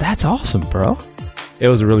 that's awesome, bro. It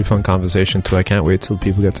was a really fun conversation, too. I can't wait till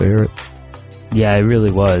people get to hear it. Yeah, it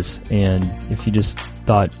really was. And if you just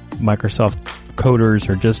thought Microsoft coders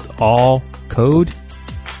are just all code,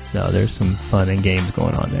 no, there's some fun and games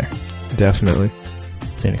going on there. Definitely.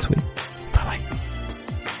 See you next week. Bye-bye.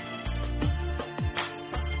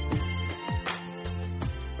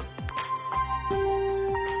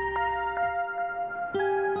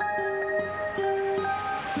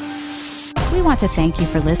 We want to thank you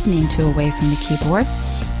for listening to Away from the Keyboard.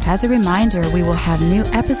 As a reminder, we will have new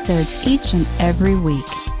episodes each and every week.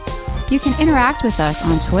 You can interact with us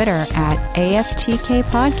on Twitter at AFTK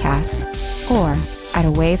Podcast or at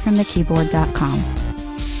awayfromthekeyboard.com.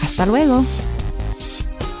 Hasta luego.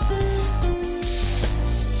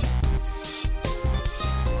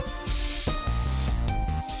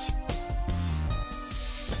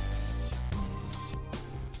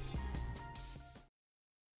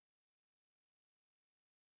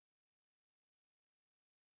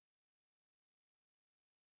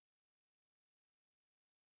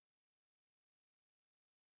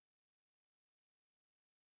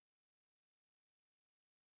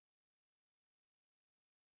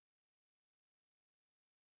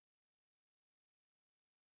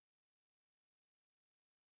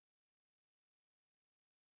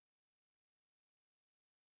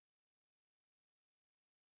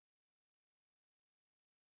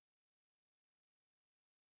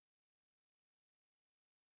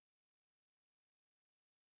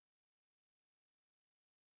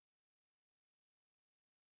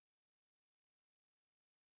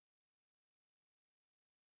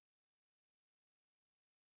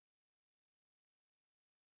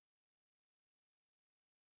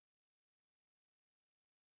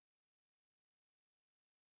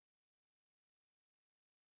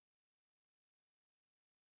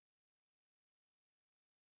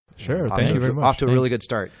 Sure, thank you very much. Off to a really good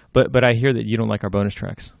start. But I hear that you don't like our bonus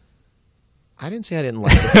tracks. I didn't say I didn't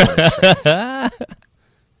like the bonus tracks.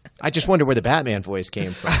 I just wonder where the Batman voice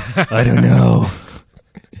came from. I don't know.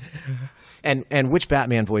 And which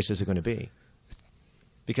Batman voice is it going to be?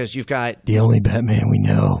 Because you've got the only Batman we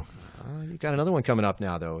know. You've got another one coming up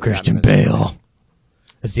now, though. Christian Bale.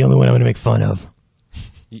 That's the only one I'm going to make fun of.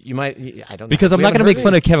 You might. I don't know. Because I'm not going to make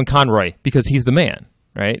fun of Kevin Conroy because he's the man,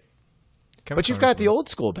 right? But you've got the old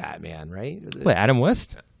school Batman, right? What, Adam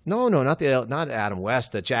West? No, not Adam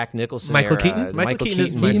West. The Jack Nicholson, Michael Keaton. Michael Keaton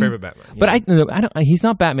is my favorite Batman. But I don't. He's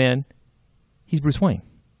not Batman. He's Bruce Wayne.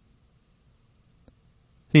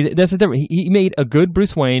 See, that's the difference. He made a good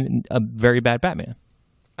Bruce Wayne, a very bad Batman.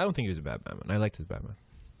 I don't think he was a bad Batman. I liked his Batman.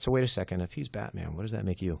 So wait a second. If he's Batman, what does that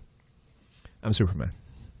make you? I'm Superman.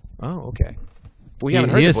 Oh, okay. We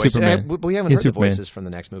haven't heard the voices. We haven't heard the voices from the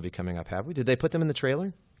next movie coming up, have we? Did they put them in the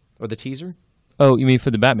trailer or the teaser? Oh, you mean for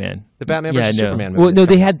the Batman? The Batman versus Superman movie. Well, no,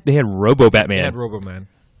 they had Robo Batman. They had Robo Man.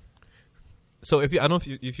 So I don't know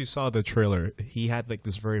if you saw the trailer, he had like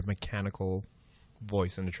this very mechanical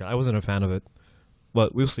voice in the trailer. I wasn't a fan of it,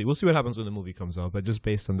 but we'll see. We'll see what happens when the movie comes out. But just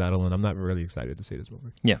based on that alone, I'm not really excited to see this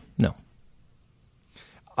movie. Yeah, no.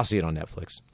 I'll see it on Netflix.